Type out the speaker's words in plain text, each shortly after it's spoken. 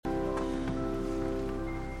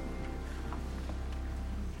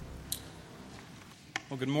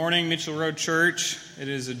Well, good morning, Mitchell Road Church. It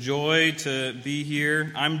is a joy to be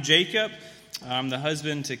here. I'm Jacob. I'm the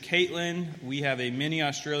husband to Caitlin. We have a mini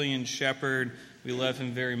Australian shepherd. We love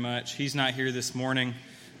him very much. He's not here this morning.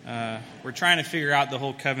 We're trying to figure out the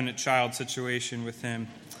whole covenant child situation with him.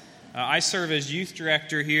 I serve as youth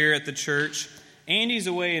director here at the church. Andy's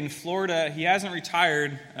away in Florida. He hasn't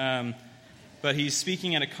retired, but he's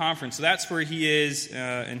speaking at a conference. So that's where he is,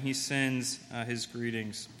 and he sends his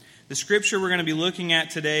greetings. The scripture we're going to be looking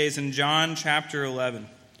at today is in John chapter 11.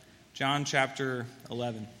 John chapter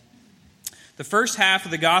 11. The first half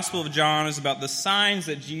of the Gospel of John is about the signs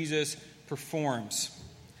that Jesus performs.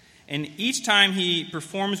 And each time he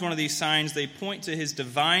performs one of these signs, they point to his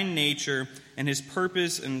divine nature and his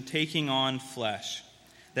purpose in taking on flesh.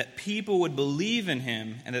 That people would believe in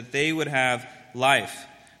him and that they would have life.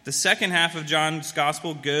 The second half of John's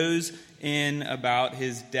Gospel goes in about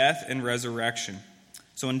his death and resurrection.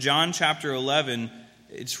 So in John chapter 11,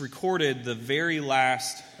 it's recorded the very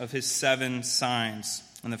last of his 7 signs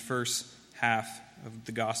in the first half of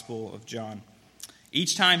the Gospel of John.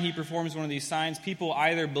 Each time he performs one of these signs, people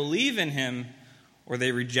either believe in him or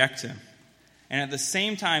they reject him. And at the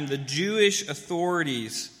same time, the Jewish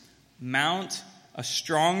authorities mount a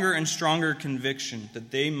stronger and stronger conviction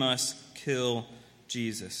that they must kill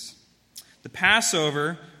Jesus. The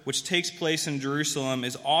Passover, which takes place in Jerusalem,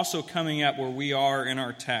 is also coming up where we are in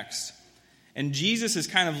our text. And Jesus is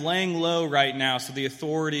kind of laying low right now so the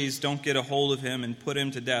authorities don't get a hold of him and put him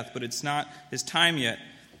to death. But it's not his time yet.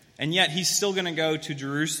 And yet he's still going to go to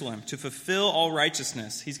Jerusalem to fulfill all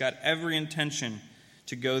righteousness. He's got every intention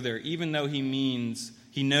to go there, even though he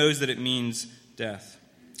knows that it means death.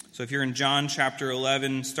 So if you're in John chapter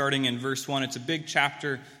 11, starting in verse 1, it's a big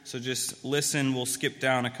chapter, so just listen. We'll skip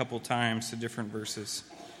down a couple times to different verses.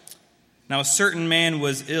 Now a certain man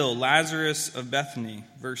was ill, Lazarus of Bethany,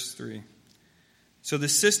 verse 3. So the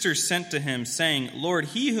sisters sent to him, saying, Lord,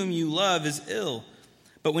 he whom you love is ill.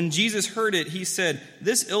 But when Jesus heard it, he said,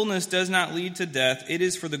 This illness does not lead to death. It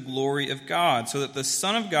is for the glory of God, so that the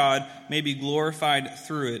Son of God may be glorified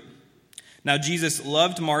through it. Now Jesus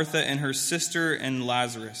loved Martha and her sister and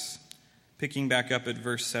Lazarus. Picking back up at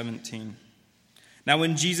verse 17. Now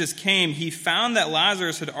when Jesus came, he found that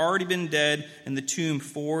Lazarus had already been dead in the tomb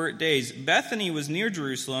 4 days. Bethany was near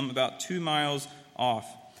Jerusalem, about 2 miles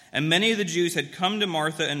off. And many of the Jews had come to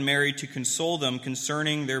Martha and Mary to console them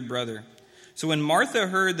concerning their brother. So when Martha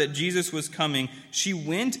heard that Jesus was coming, she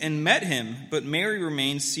went and met him, but Mary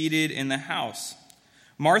remained seated in the house.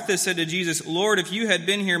 Martha said to Jesus, Lord, if you had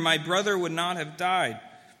been here, my brother would not have died.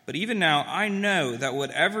 But even now I know that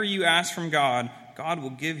whatever you ask from God, God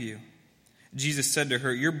will give you. Jesus said to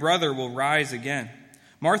her, Your brother will rise again.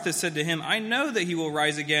 Martha said to him, I know that he will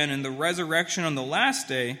rise again in the resurrection on the last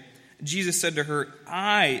day. Jesus said to her,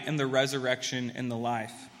 I am the resurrection and the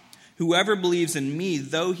life. Whoever believes in me,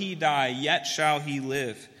 though he die, yet shall he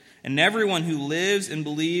live. And everyone who lives and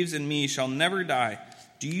believes in me shall never die.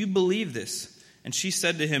 Do you believe this? And she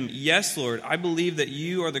said to him, Yes, Lord, I believe that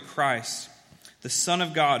you are the Christ, the Son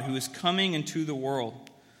of God, who is coming into the world.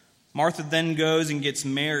 Martha then goes and gets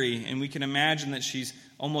Mary, and we can imagine that she's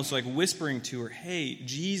almost like whispering to her, Hey,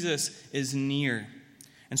 Jesus is near.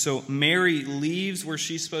 And so Mary leaves where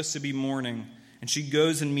she's supposed to be mourning, and she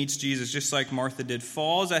goes and meets Jesus just like Martha did,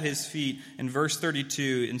 falls at his feet in verse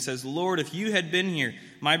 32 and says, Lord, if you had been here,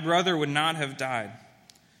 my brother would not have died.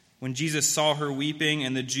 When Jesus saw her weeping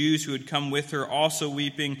and the Jews who had come with her also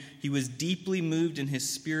weeping, he was deeply moved in his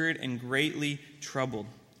spirit and greatly troubled.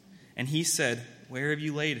 And he said, Where have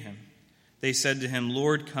you laid him? They said to him,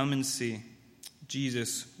 Lord, come and see.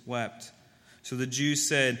 Jesus wept. So the Jews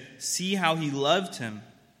said, See how he loved him.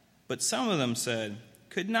 But some of them said,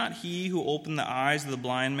 Could not he who opened the eyes of the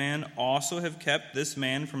blind man also have kept this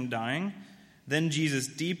man from dying? Then Jesus,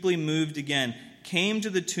 deeply moved again, came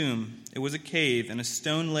to the tomb. It was a cave, and a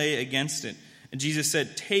stone lay against it. And Jesus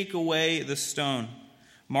said, Take away the stone.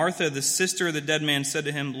 Martha, the sister of the dead man, said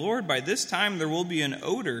to him, Lord, by this time there will be an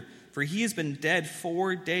odor, for he has been dead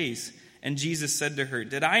 4 days. And Jesus said to her,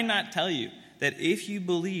 Did I not tell you that if you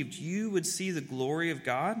believed, you would see the glory of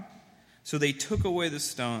God? So they took away the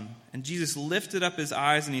stone. And Jesus lifted up his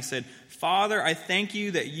eyes, and he said, Father, I thank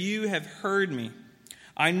you that you have heard me.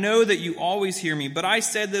 I know that you always hear me, but I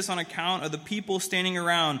said this on account of the people standing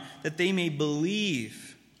around, that they may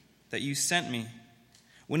believe that you sent me.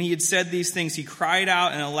 When he had said these things, he cried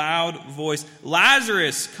out in a loud voice,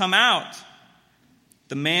 Lazarus, come out!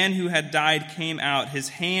 The man who had died came out, his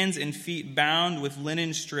hands and feet bound with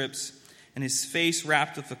linen strips, and his face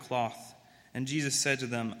wrapped with a cloth. And Jesus said to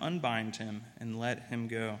them, Unbind him and let him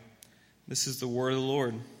go. This is the word of the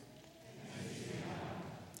Lord.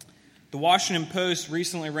 The Washington Post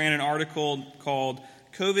recently ran an article called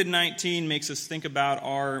 "COVID-19 Makes Us Think About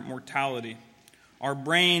Our Mortality." Our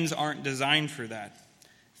brains aren't designed for that.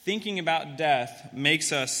 Thinking about death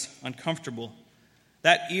makes us uncomfortable.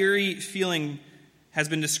 That eerie feeling has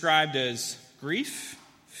been described as grief,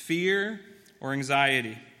 fear, or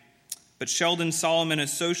anxiety. But Sheldon Solomon, a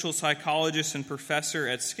social psychologist and professor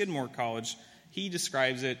at Skidmore College, he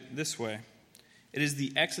describes it this way. It is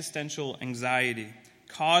the existential anxiety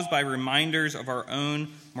caused by reminders of our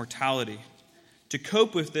own mortality. To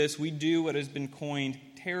cope with this, we do what has been coined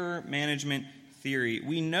terror management theory.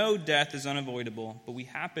 We know death is unavoidable, but we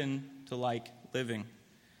happen to like living.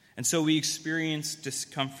 And so we experience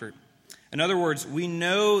discomfort. In other words, we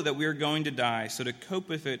know that we are going to die, so to cope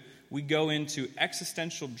with it, we go into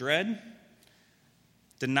existential dread,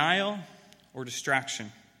 denial, or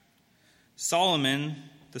distraction. Solomon,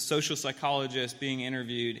 the social psychologist being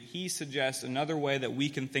interviewed, he suggests another way that we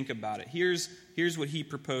can think about it. Here's what he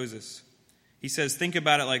proposes. He says, think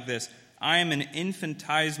about it like this. I am an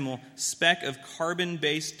infinitesimal speck of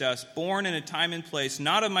carbon-based dust, born in a time and place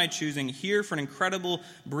not of my choosing, here for an incredible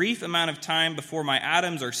brief amount of time before my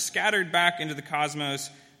atoms are scattered back into the cosmos.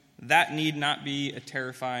 That need not be a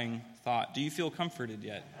terrifying thought. Do you feel comforted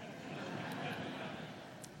yet?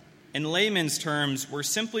 In layman's terms, we're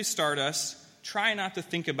simply stardust. Try not to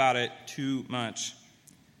think about it too much.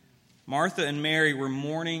 Martha and Mary were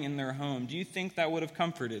mourning in their home. Do you think that would have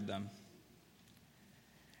comforted them?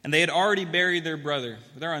 And they had already buried their brother.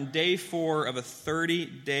 They're on day 4 of a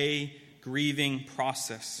 30-day grieving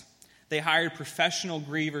process. They hired professional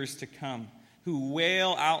grievers to come who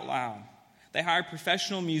wail out loud. They hired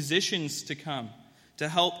professional musicians to come to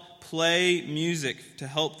help play music to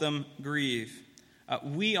help them grieve.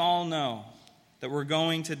 We all know that we're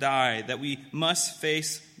going to die, that we must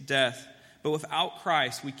face death. But without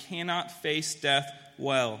Christ, we cannot face death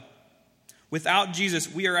well. Without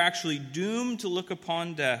Jesus, we are actually doomed to look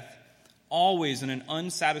upon death always in an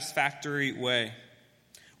unsatisfactory way.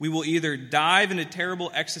 We will either dive into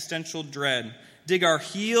terrible existential dread, dig our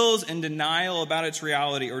heels in denial about its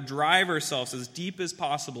reality, or drive ourselves as deep as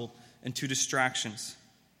possible into distractions.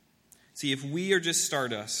 See, if we are just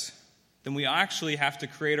stardust, then we actually have to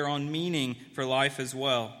create our own meaning for life as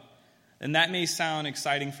well. And that may sound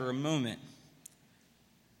exciting for a moment,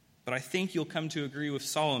 but I think you'll come to agree with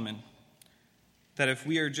Solomon that if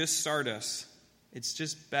we are just stardust, it's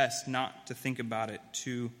just best not to think about it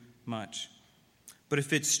too much. But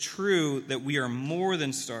if it's true that we are more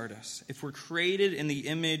than stardust, if we're created in the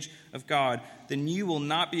image of God, then you will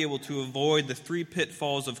not be able to avoid the 3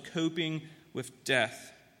 pitfalls of coping with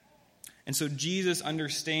death. And so Jesus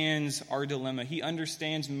understands our dilemma. He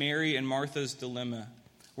understands Mary and Martha's dilemma.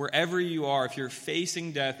 Wherever you are, if you're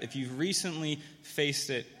facing death, if you've recently faced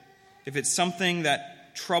it, if it's something that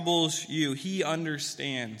troubles you, he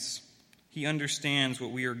understands. He understands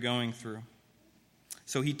what we are going through.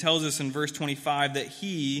 So he tells us in verse 25 that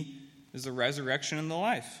he is the resurrection and the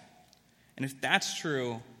life. And if that's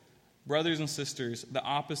true, brothers and sisters, the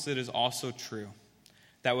opposite is also true.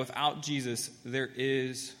 That without Jesus, there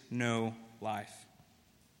is no life.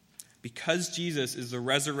 Because Jesus is the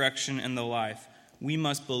resurrection and the life, we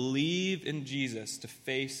must believe in Jesus to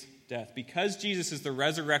face death. Because Jesus is the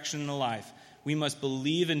resurrection and the life, we must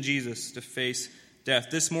believe in Jesus to face death.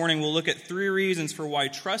 This morning we'll look at 3 reasons for why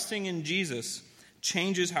trusting in Jesus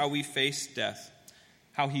changes how we face death.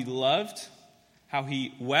 How he loved, how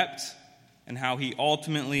he wept, and how he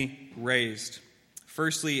ultimately raised.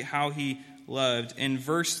 Firstly, how he loved. In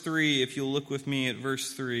verse 3, if you'll look with me at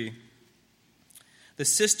verse 3, the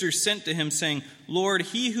sisters sent to him saying, Lord,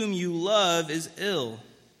 he whom you love is ill.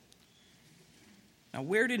 Now,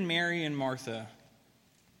 where did Mary and Martha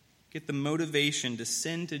get the motivation to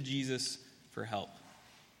send to Jesus for help?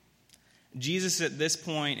 Jesus, at this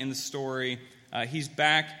point in the story, he's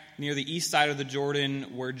back near the east side of the Jordan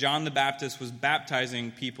where John the Baptist was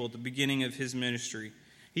baptizing people at the beginning of his ministry.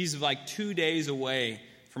 He's like 2 days away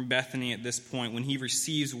from Bethany at this point when he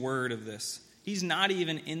receives word of this. He's not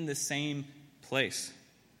even in the same place.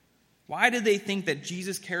 Why did they think that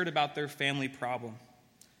Jesus cared about their family problem?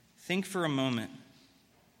 Think for a moment.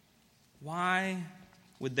 Why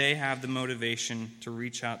would they have the motivation to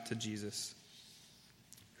reach out to Jesus?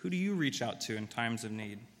 Who do you reach out to in times of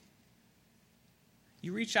need?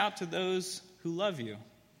 You reach out to those who love you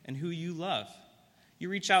and who you love. You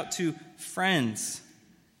reach out to friends.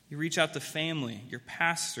 You reach out to family, your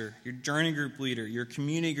pastor, your journey group leader, your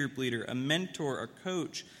community group leader, a mentor, a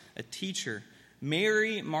coach, a teacher.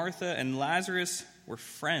 Mary, Martha, and Lazarus were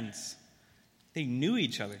friends. They knew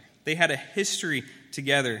each other. They had a history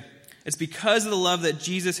together. It's because of the love that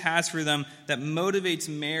Jesus has for them that motivates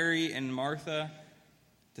Mary and Martha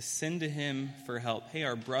to send to him for help. Hey,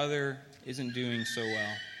 our brother isn't doing so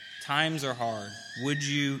well. Times are hard. Would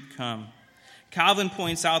you come? Calvin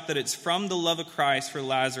points out that it's from the love of Christ for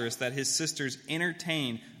Lazarus that his sisters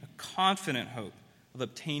entertain a confident hope of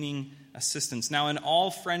obtaining assistance. Now, in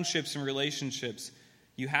all friendships and relationships,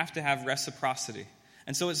 you have to have reciprocity.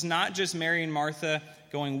 And so it's not just Mary and Martha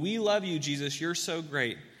going, we love you, Jesus, you're so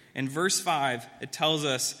great. In verse 5, it tells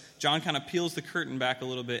us, John kind of peels the curtain back a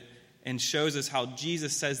little bit and shows us how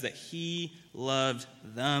Jesus says that he loved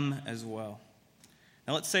them as well.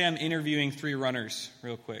 Now let's say I'm interviewing 3 runners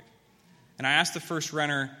real quick. And I ask the first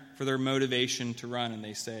runner for their motivation to run. And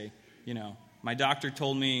they say, my doctor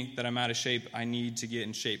told me that I'm out of shape. I need to get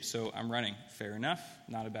in shape. So I'm running. Fair enough.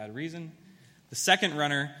 Not a bad reason. The second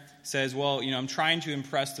runner says, I'm trying to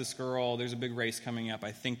impress this girl. There's a big race coming up.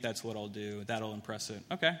 I think that's what I'll do. That'll impress it.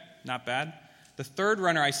 Okay, not bad. The third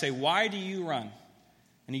runner, I say, why do you run?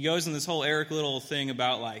 And he goes in this whole Eric Little thing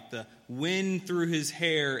about like the wind through his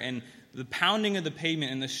hair and the pounding of the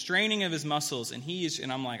pavement and the straining of his muscles.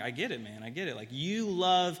 And I'm like, I get it, man. I get it. Like, you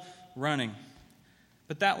love running.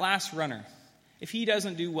 But that last runner, if he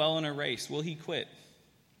doesn't do well in a race, will he quit?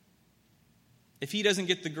 If he doesn't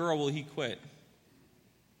get the girl, will he quit?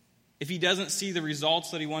 If he doesn't see the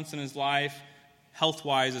results that he wants in his life,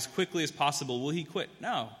 health-wise, as quickly as possible, will he quit?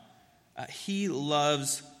 No. He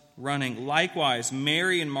loves running. Likewise,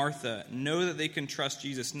 Mary and Martha know that they can trust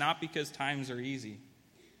Jesus, not because times are easy,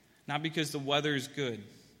 not because the weather is good,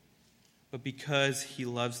 but because he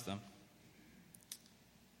loves them.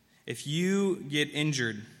 If you get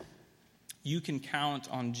injured, you can count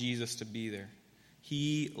on Jesus to be there.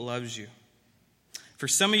 He loves you. For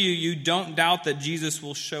some of you, you don't doubt that Jesus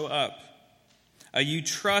will show up. You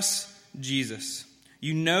trust Jesus.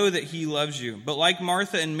 You know that he loves you. But like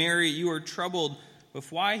Martha and Mary, you are troubled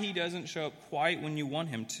with why he doesn't show up quite when you want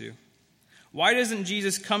him to. Why doesn't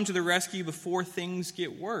Jesus come to the rescue before things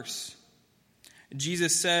get worse?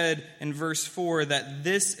 Jesus said in verse 4 that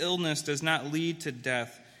this illness does not lead to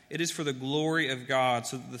death. It is for the glory of God,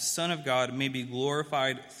 so that the Son of God may be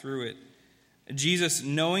glorified through it. Jesus,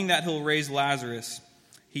 knowing that he'll raise Lazarus,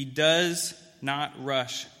 he does not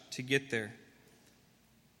rush to get there.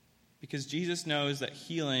 Because Jesus knows that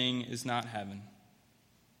healing is not heaven.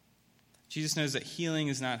 Jesus knows that healing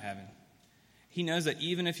is not heaven. He knows that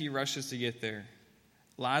even if he rushes to get there,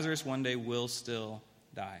 Lazarus one day will still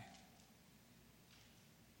die.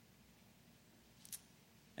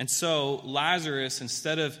 And so Lazarus,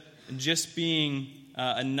 instead of just being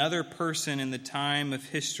another person in the time of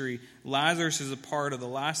history, Lazarus is a part of the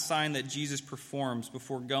last sign that Jesus performs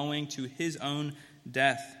before going to his own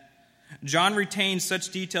death. John retains such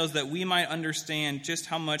details that we might understand just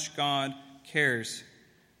how much God cares,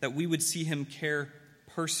 that we would see him care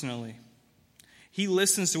personally. He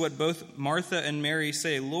listens to what both Martha and Mary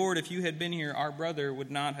say, Lord, if you had been here, our brother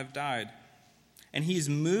would not have died. And he is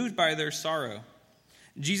moved by their sorrow.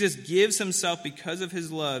 Jesus gives himself because of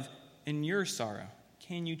his love in your sorrow.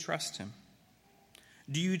 Can you trust him?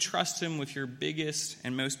 Do you trust him with your biggest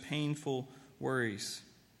and most painful worries?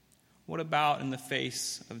 What about in the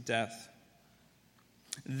face of death?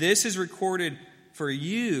 This is recorded for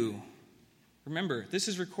you. Remember, this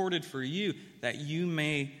is recorded for you that you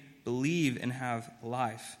may believe and have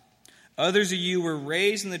life. Others of you were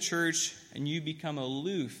raised in the church and you become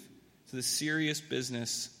aloof to the serious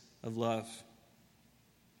business of love.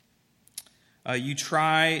 You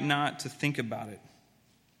try not to think about it.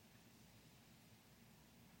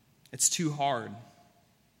 It's too hard.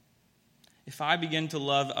 If I begin to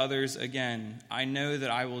love others again, I know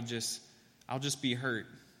that I'll just be hurt.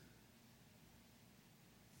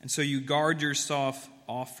 And so you guard yourself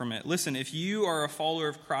off from it. Listen, if you are a follower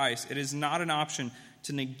of Christ, it is not an option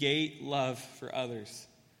to negate love for others.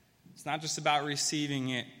 It's not just about receiving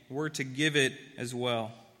it. We're to give it as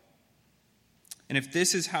well. And if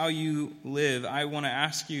this is how you live, I want to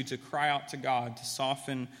ask you to cry out to God to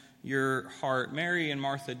soften your heart. Mary and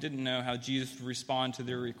Martha didn't know how Jesus would respond to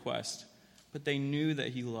their request, but they knew that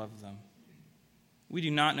he loved them. We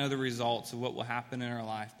do not know the results of what will happen in our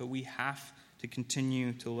life, but we have to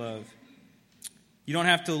continue to love. You don't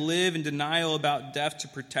have to live in denial about death to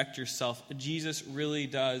protect yourself. Jesus really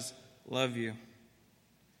does love you.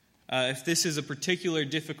 If this is a particular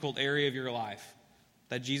difficult area of your life,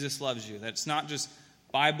 that Jesus loves you, that it's not just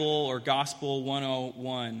Bible or Gospel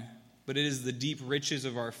 101, but it is the deep riches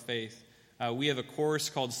of our faith. We have a course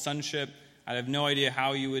called Sonship. I have no idea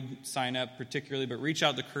how you would sign up particularly, but reach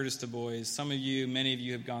out to Curtis Du Bois. Many of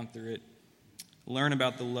you have gone through it. Learn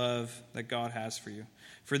about the love that God has for you.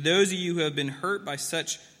 For those of you who have been hurt by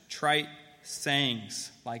such trite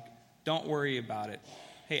sayings like, don't worry about it.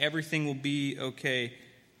 Hey, everything will be okay.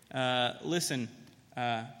 Listen,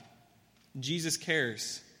 Jesus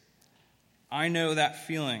cares. I know that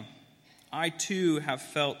feeling. I too have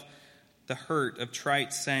felt the hurt of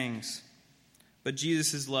trite sayings. But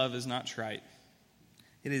Jesus' love is not trite.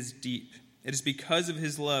 It is deep. It is because of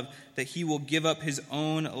his love that he will give up his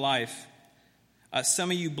own life.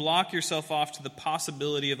 Some of you block yourself off to the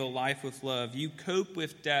possibility of a life with love. You cope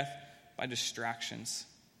with death by distractions.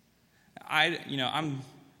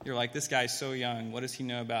 You're like, this guy's so young. What does he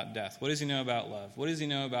know about death? What does he know about love? What does he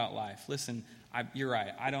know about life? Listen, you're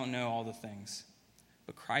right. I don't know all the things.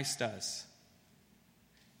 But Christ does.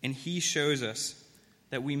 And he shows us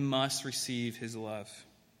that we must receive his love.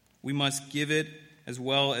 We must give it as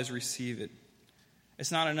well as receive it.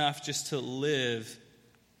 It's not enough just to live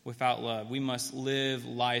without love. We must live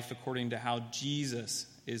life according to how Jesus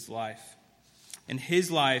is life. And his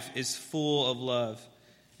life is full of love.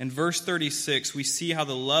 In verse 36, we see how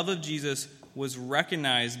the love of Jesus was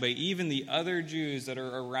recognized by even the other Jews that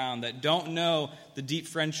are around that don't know the deep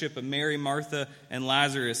friendship of Mary, Martha, and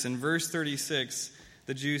Lazarus. In verse 36,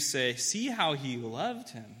 the Jews say, see how he loved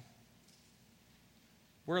him.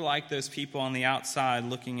 We're like those people on the outside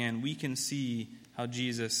looking in. We can see how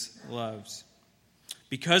Jesus loves.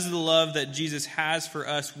 Because of the love that Jesus has for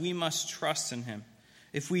us, we must trust in him.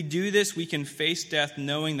 If we do this, we can face death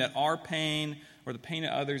knowing that our pain or the pain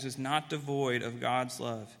of others is not devoid of God's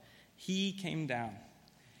love. He came down.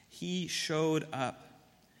 He showed up.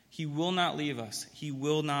 He will not leave us. He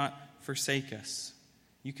will not forsake us.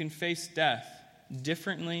 You can face death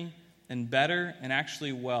differently and better and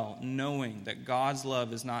actually well, knowing that God's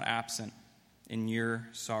love is not absent in your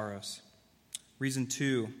sorrows. Reason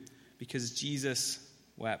 2, because Jesus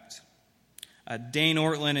wept. Dane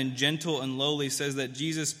Ortlund in Gentle and Lowly says that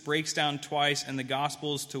Jesus breaks down twice in the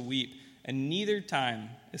Gospels to weep, and neither time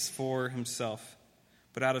is for himself,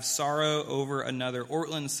 but out of sorrow over another.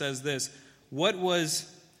 Ortlund says this, what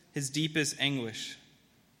was his deepest anguish?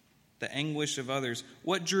 The anguish of others.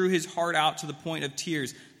 What drew his heart out to the point of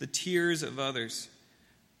tears? The tears of others.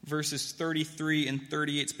 Verses 33 and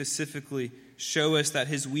 38 specifically show us that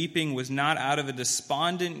his weeping was not out of a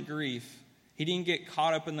despondent grief. He didn't get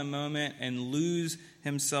caught up in the moment and lose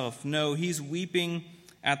himself. No, he's weeping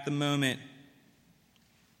at the moment.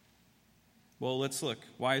 Well, let's look.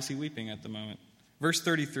 Why is he weeping at the moment? Verse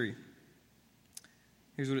 33.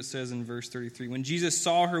 Here's what it says in verse 33. When Jesus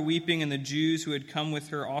saw her weeping and the Jews who had come with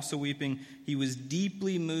her also weeping, he was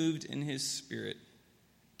deeply moved in his spirit.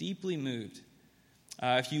 Deeply moved.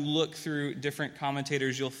 If you look through different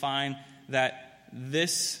commentators, you'll find that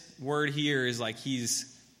this word here is like he's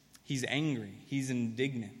angry, he's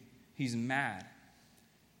indignant, he's mad.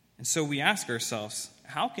 And so we ask ourselves,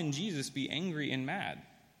 how can Jesus be angry and mad?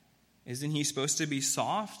 Isn't he supposed to be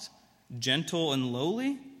soft, gentle, and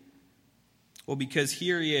lowly? Well, because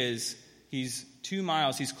here he is, he's 2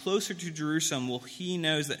 miles, he's closer to Jerusalem, well, he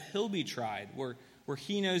knows that he'll be tried, where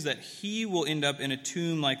he knows that he will end up in a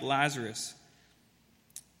tomb like Lazarus.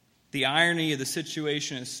 The irony of the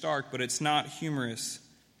situation is stark, but it's not humorous.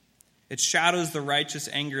 It shadows the righteous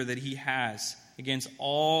anger that he has against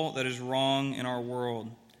all that is wrong in our world.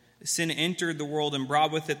 Sin entered the world and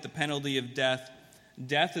brought with it the penalty of death.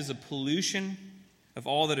 Death is a pollution of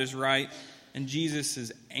all that is right, and Jesus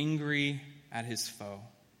is angry at his foe.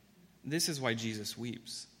 This is why Jesus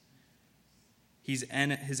weeps. His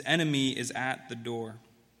enemy is at the door.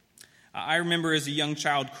 I remember as a young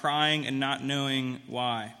child crying and not knowing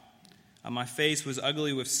why. My face was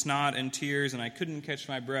ugly with snot and tears, and I couldn't catch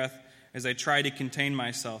my breath as I tried to contain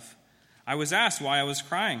myself. I was asked why I was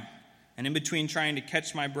crying, and in between trying to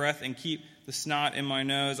catch my breath and keep the snot in my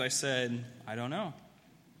nose, I said, I don't know.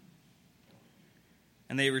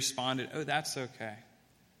 And they responded, oh, that's okay.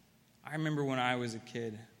 I remember when I was a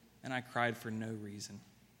kid, and I cried for no reason.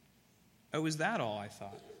 Oh, is that all? I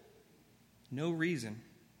thought. No reason.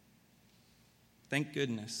 Thank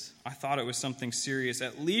goodness. I thought it was something serious.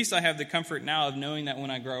 At least I have the comfort now of knowing that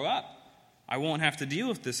when I grow up, I won't have to deal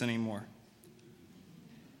with this anymore.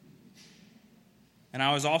 And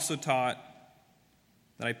I was also taught,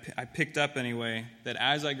 that I picked up anyway, that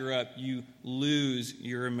as I grew up, you lose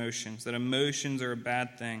your emotions, that emotions are a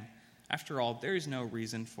bad thing. After all, there is no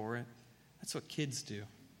reason for it. That's what kids do.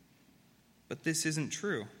 But this isn't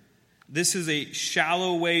true. This is a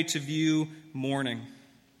shallow way to view mourning.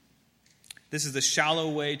 This is the shallow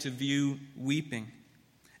way to view weeping.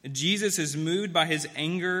 Jesus is moved by his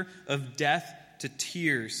anger of death to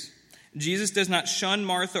tears. Jesus does not shun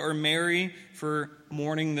Martha or Mary for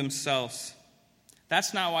mourning themselves.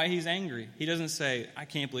 That's not why he's angry. He doesn't say, I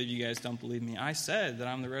can't believe you guys don't believe me. I said that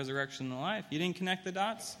I'm the resurrection and the life. You didn't connect the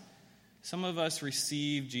dots? Some of us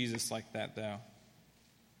receive Jesus like that, though.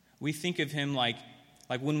 We think of him like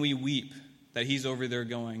when we weep, that he's over there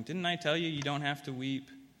going, didn't I tell you you don't have to weep?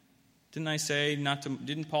 Didn't I say not to?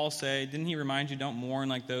 Didn't Paul say, didn't he remind you don't mourn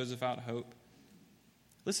like those without hope?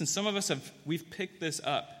 Listen, some of us we've picked this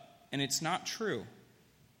up, and it's not true.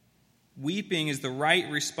 Weeping is the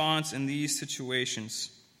right response in these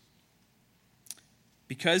situations.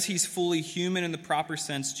 Because he's fully human in the proper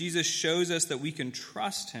sense, Jesus shows us that we can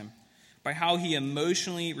trust him by how he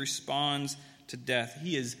emotionally responds to death.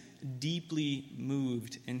 He is deeply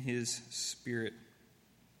moved in his spirit.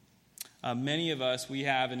 Many of us, we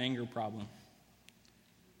have an anger problem.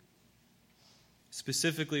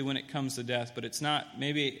 Specifically when it comes to death, but it's not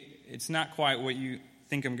quite what you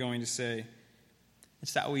think I'm going to say.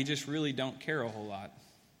 It's that we just really don't care a whole lot.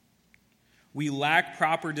 We lack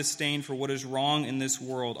proper disdain for what is wrong in this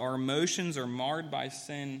world. Our emotions are marred by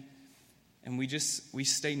sin, and we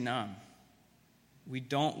stay numb. We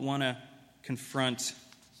don't want to confront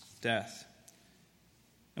death.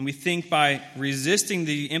 And we think by resisting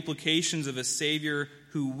the implications of a Savior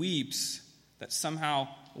who weeps, that somehow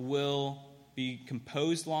we'll be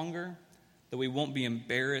composed longer, that we won't be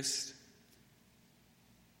embarrassed.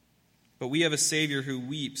 But we have a Savior who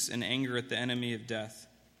weeps in anger at the enemy of death.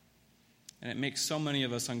 And it makes so many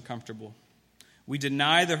of us uncomfortable. We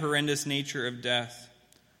deny the horrendous nature of death.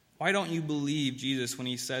 Why don't you believe Jesus when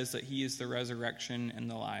he says that he is the resurrection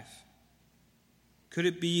and the life? Could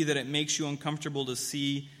it be that it makes you uncomfortable to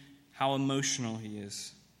see how emotional he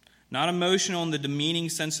is? Not emotional in the demeaning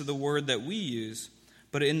sense of the word that we use,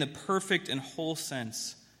 but in the perfect and whole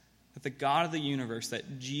sense that the God of the universe,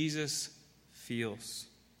 that Jesus feels.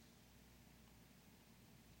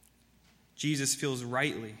 Jesus feels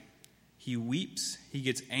rightly. He weeps. He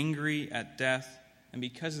gets angry at death. And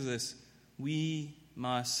because of this, we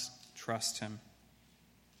must trust him.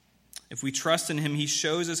 If we trust in him, he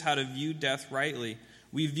shows us how to view death rightly.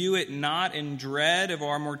 We view it not in dread of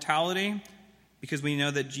our mortality, because we know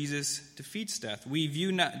that Jesus defeats death. We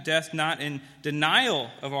view death not in denial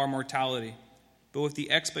of our mortality, but with the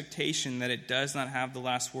expectation that it does not have the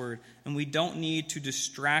last word. And we don't need to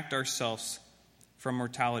distract ourselves from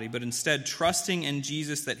mortality, but instead, trusting in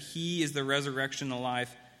Jesus that he is the resurrection and the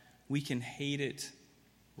life, we can hate it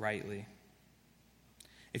rightly.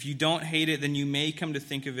 If you don't hate it, then you may come to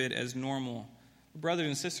think of it as normal. Brothers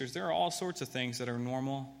and sisters, there are all sorts of things that are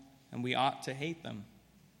normal, and we ought to hate them.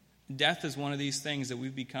 Death is one of these things that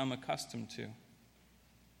we've become accustomed to,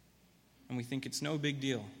 and we think it's no big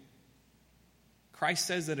deal. Christ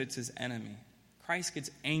says that it's his enemy. Christ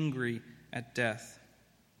gets angry at death.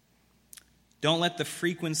 Don't let the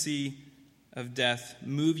frequency of death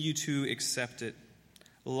move you to accept it.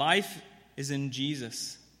 Life is in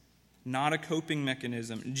Jesus, not a coping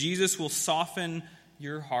mechanism. Jesus will soften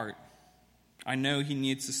your heart. I know he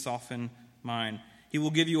needs to soften mine. He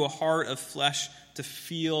will give you a heart of flesh to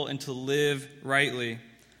feel and to live rightly.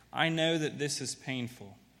 I know that this is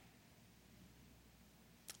painful.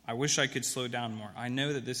 I wish I could slow down more. I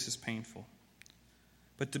know that this is painful.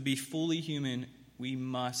 But to be fully human, we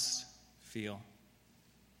must feel.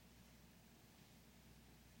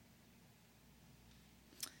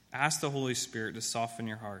 Ask the Holy Spirit to soften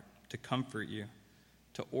your heart, to comfort you,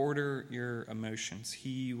 to order your emotions.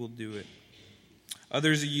 He will do it.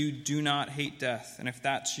 Others of you do not hate death, and if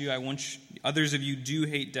that's you, others of you do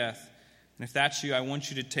hate death, and if that's you, I want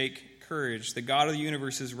you to take courage. The God of the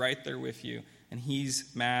universe is right there with you, and he's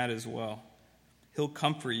mad as well. He'll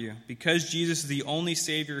comfort you. Because Jesus is the only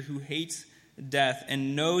Savior who hates death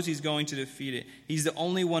and knows he's going to defeat it, he's the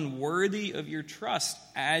only one worthy of your trust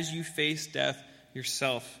as you face death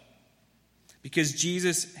yourself. Because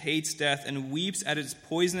Jesus hates death and weeps at its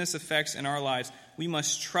poisonous effects in our lives, we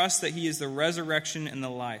must trust that he is the resurrection and the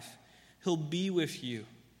life. He'll be with you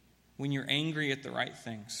when you're angry at the right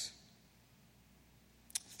things.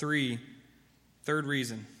 Third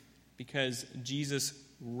reason, because Jesus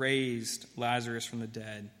raised Lazarus from the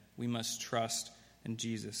dead, we must trust in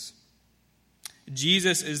Jesus.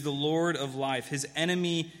 Jesus is the Lord of life. His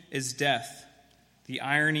enemy is death. The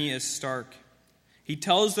irony is stark. He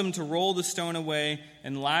tells them to roll the stone away,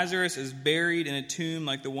 and Lazarus is buried in a tomb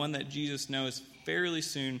like the one that Jesus knows fairly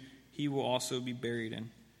soon he will also be buried in.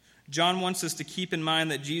 John wants us to keep in mind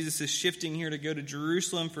that Jesus is shifting here to go to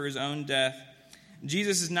Jerusalem for his own death.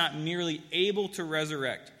 Jesus is not merely able to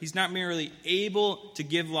resurrect. He's not merely able to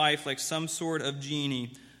give life like some sort of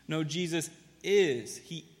genie. No, Jesus is.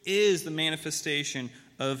 He is the manifestation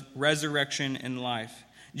of resurrection and life.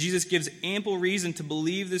 Jesus gives ample reason to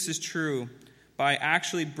believe this is true by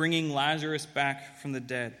actually bringing Lazarus back from the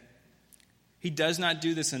dead. He does not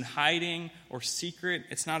do this in hiding or secret.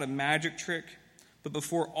 It's not a magic trick. But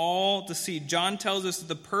before all to see, John tells us that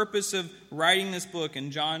the purpose of writing this book in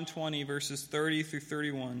John 20, verses 30 through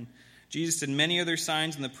 31, Jesus did many other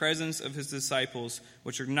signs in the presence of his disciples,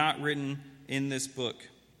 which are not written in this book.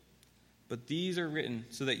 But these are written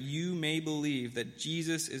so that you may believe that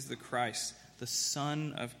Jesus is the Christ, the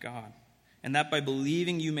Son of God, and that by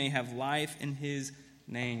believing you may have life in his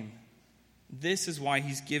name. This is why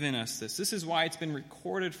he's given us this. This is why it's been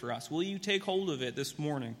recorded for us. Will you take hold of it this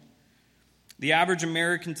morning? The average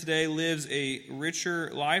American today lives a richer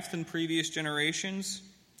life than previous generations.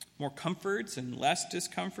 More comforts and less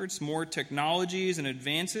discomforts, more technologies and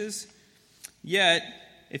advances. Yet,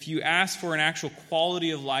 if you ask for an actual quality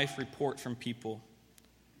of life report from people,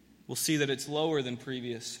 we'll see that it's lower than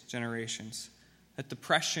previous generations. That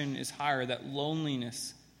depression is higher, that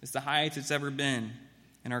loneliness is the highest it's ever been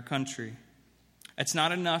in our country. It's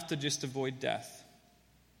not enough to just avoid death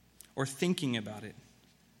or thinking about it.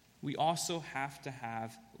 We also have to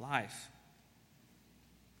have life.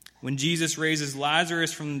 When Jesus raises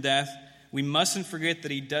Lazarus from death, we mustn't forget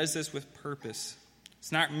that he does this with purpose.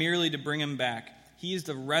 It's not merely to bring him back. He is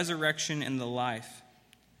the resurrection and the life.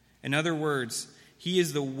 In other words, he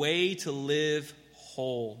is the way to live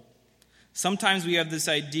whole. Sometimes we have this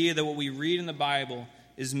idea that what we read in the Bible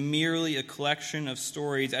is merely a collection of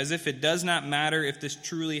stories, as if it does not matter if this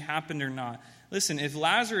truly happened or not. Listen, if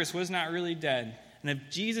Lazarus was not really dead, and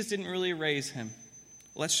if Jesus didn't really raise him,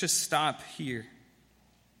 let's just stop here.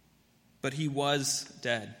 But he was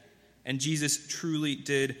dead, and Jesus truly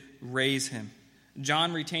did raise him.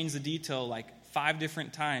 John retains the detail like 5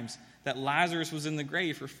 different times that Lazarus was in the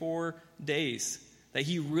grave for 4 days, that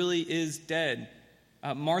he really is dead.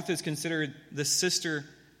 Martha is considered the sister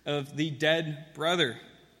of the dead brother.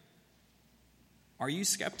 Are you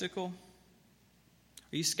skeptical?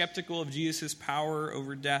 Are you skeptical of Jesus' power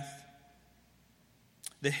over death?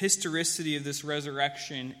 The historicity of this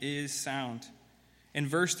resurrection is sound. In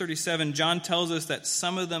verse 37, John tells us that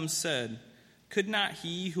some of them said, "Could not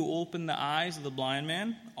he who opened the eyes of the blind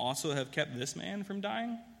man also have kept this man from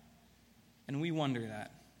dying?" And we wonder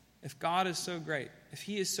that. If God is so great, if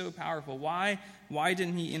he is so powerful, why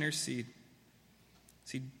didn't he intercede?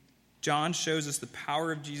 See, John shows us the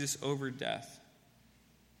power of Jesus over death.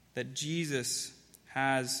 That Jesus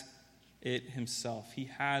has it himself. He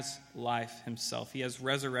has life himself. He has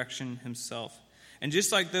resurrection himself. And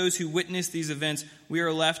just like those who witnessed these events, we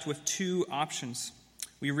are left with 2 options.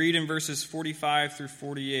 We read in verses 45 through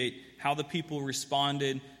 48 how the people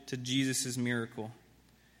responded to Jesus' miracle.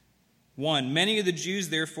 1, many of the Jews,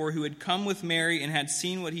 therefore, who had come with Mary and had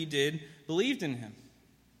seen what he did, believed in him.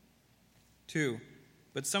 2,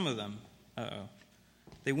 but some of them,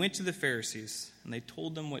 they went to the Pharisees and they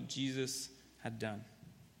told them what Jesus had done.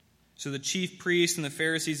 So the chief priests and the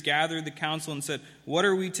Pharisees gathered the council and said, "What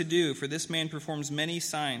are we to do? For this man performs many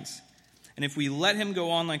signs. And if we let him go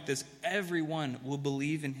on like this, everyone will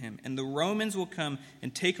believe in him. And the Romans will come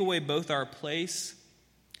and take away both our place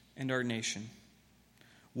and our nation."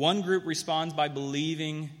 One group responds by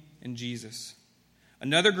believing in Jesus.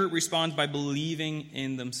 Another group responds by believing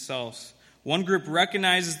in themselves. One group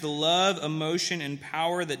recognizes the love, emotion, and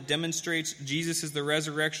power that demonstrates Jesus is the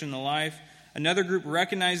resurrection and the life. Another group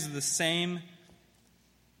recognizes the same,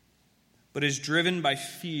 but is driven by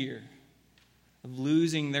fear of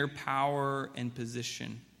losing their power and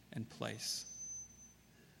position and place.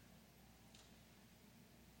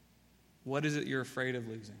 What is it you're afraid of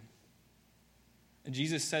losing? And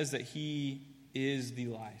Jesus says that he is the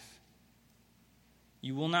life.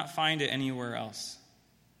 You will not find it anywhere else.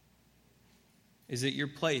 Is it your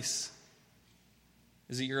place?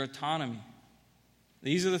 Is it your autonomy?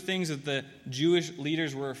 These are the things that the Jewish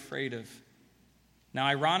leaders were afraid of. Now,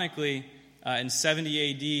 ironically, in 70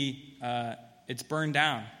 AD, it's burned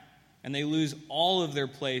down, and they lose all of their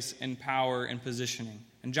place and power and positioning.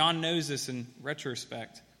 And John knows this in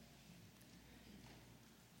retrospect.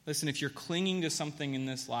 Listen, if you're clinging to something in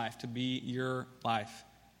this life to be your life,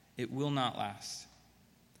 it will not last.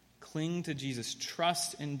 Cling to Jesus.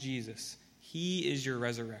 Trust in Jesus. He is your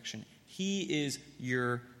resurrection. He is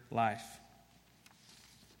your life.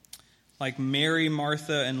 Like Mary,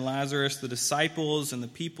 Martha, and Lazarus, the disciples and the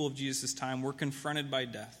people of Jesus' time were confronted by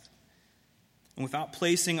death. And without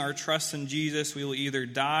placing our trust in Jesus, we will either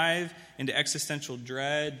dive into existential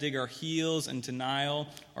dread, dig our heels in denial,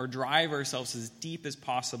 or drive ourselves as deep as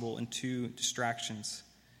possible into distractions.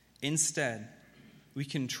 Instead, we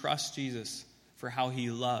can trust Jesus for how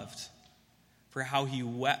he loved, for how he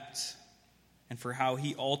wept, and for how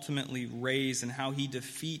he ultimately raised and how he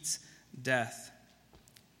defeats death.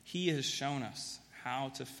 He has shown us how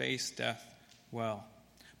to face death well.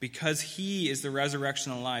 Because he is the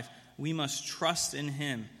resurrection and life, we must trust in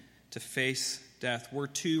him to face death. We're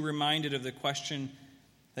too reminded of the question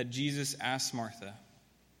that Jesus asked Martha.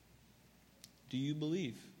 Do you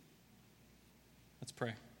believe? Let's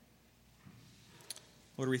pray.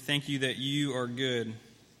 Lord, we thank you that you are good.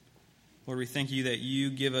 Lord, we thank you that you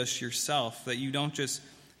give us yourself, that you don't just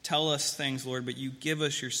tell us things, Lord, but you give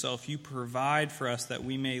us yourself. You provide for us that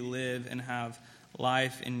we may live and have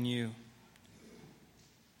life in you.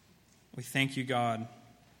 We thank you, God,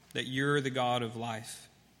 that you're the God of life,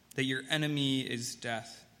 that your enemy is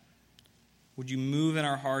death. Would you move in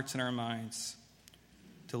our hearts and our minds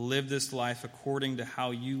to live this life according to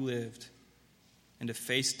how you lived and to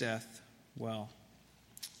face death well?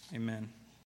 Amen.